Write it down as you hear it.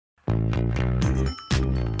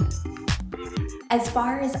As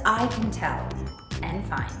far as I can tell and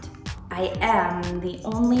find, I am the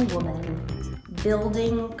only woman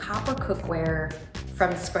building copper cookware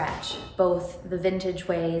from scratch, both the vintage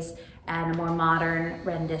ways and a more modern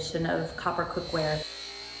rendition of copper cookware.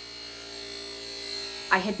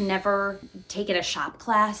 I had never taken a shop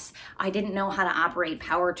class. I didn't know how to operate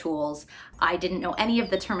power tools. I didn't know any of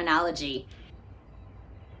the terminology.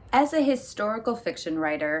 As a historical fiction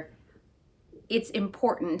writer, it's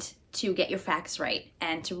important to get your facts right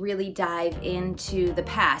and to really dive into the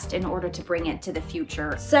past in order to bring it to the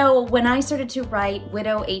future. So when I started to write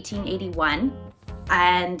Widow 1881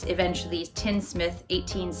 and eventually Tinsmith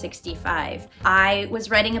 1865, I was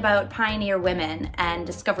writing about pioneer women and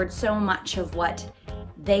discovered so much of what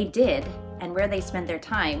they did and where they spent their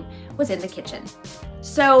time was in the kitchen.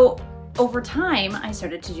 So over time, I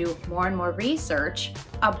started to do more and more research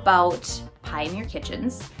about pioneer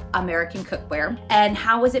kitchens, American cookware, and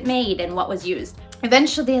how was it made and what was used.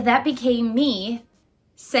 Eventually, that became me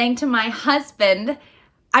saying to my husband,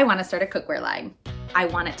 I want to start a cookware line. I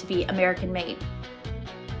want it to be American made.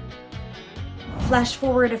 Flash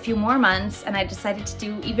forward a few more months and I decided to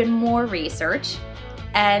do even more research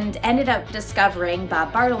and ended up discovering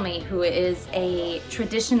Bob Bartlemy, who is a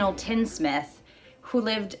traditional tinsmith who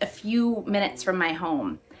lived a few minutes from my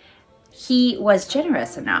home. He was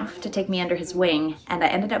generous enough to take me under his wing, and I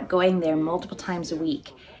ended up going there multiple times a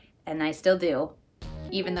week, and I still do,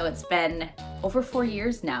 even though it's been over 4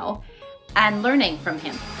 years now, and learning from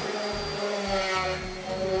him.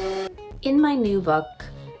 In my new book,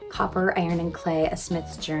 Copper, Iron, and Clay, A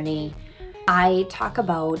Smith's Journey, I talk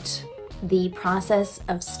about the process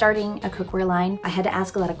of starting a cookware line. I had to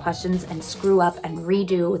ask a lot of questions and screw up and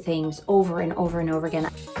redo things over and over and over again.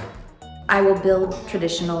 I will build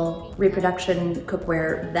traditional reproduction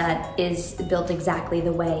cookware that is built exactly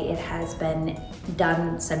the way it has been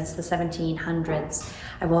done since the 1700s.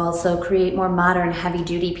 I will also create more modern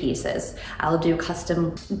heavy-duty pieces. I'll do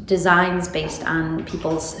custom designs based on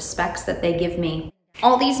people's specs that they give me.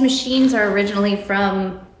 All these machines are originally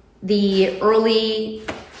from the early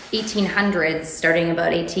 1800s, starting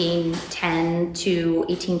about 1810 to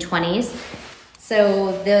 1820s.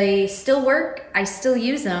 So they still work, I still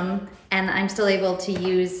use them, and I'm still able to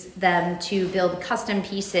use them to build custom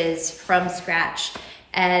pieces from scratch.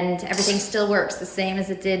 And everything still works the same as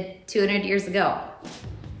it did 200 years ago.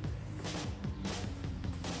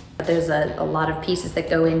 There's a lot of pieces that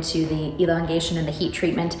go into the elongation and the heat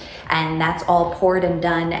treatment, and that's all poured and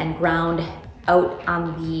done and ground out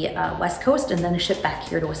on the West Coast and then shipped back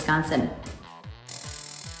here to Wisconsin.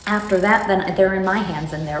 After that, then they're in my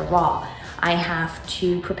hands and they're raw. I have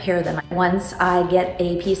to prepare them. Once I get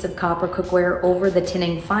a piece of copper cookware over the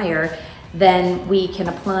tinning fire, then we can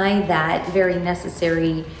apply that very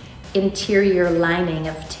necessary interior lining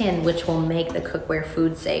of tin, which will make the cookware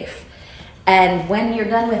food safe. And when you're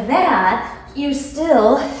done with that, you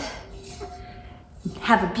still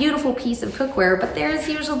have a beautiful piece of cookware, but there's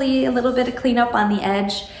usually a little bit of cleanup on the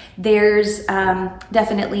edge. There's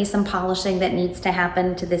definitely some polishing that needs to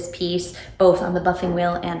happen to this piece, both on the buffing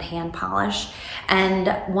wheel and hand polish.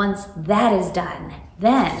 And once that is done,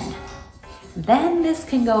 then this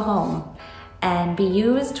can go home and be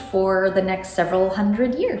used for the next several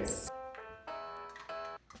hundred years.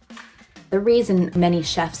 The reason many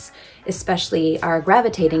chefs especially are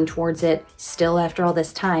gravitating towards it still after all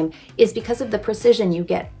this time is because of the precision you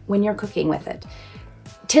get when you're cooking with it.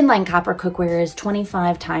 Tin line copper cookware is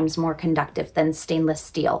 25 times more conductive than stainless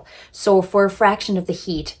steel. So for a fraction of the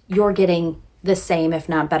heat, you're getting the same, if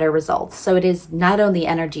not better results. So it is not only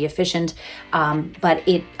energy efficient, but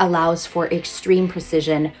it allows for extreme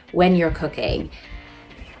precision when you're cooking.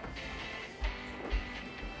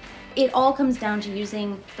 It all comes down to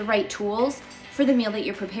using the right tools for the meal that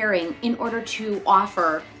you're preparing in order to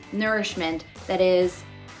offer nourishment that is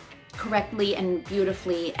correctly and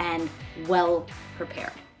beautifully and well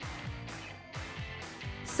prepared.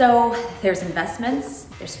 So there's investments,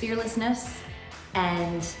 there's fearlessness,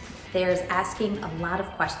 and there's asking a lot of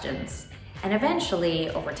questions. And eventually,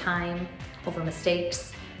 over time, over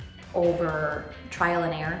mistakes, over trial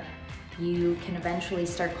and error, you can eventually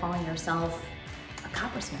start calling yourself a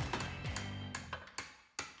coppersmith.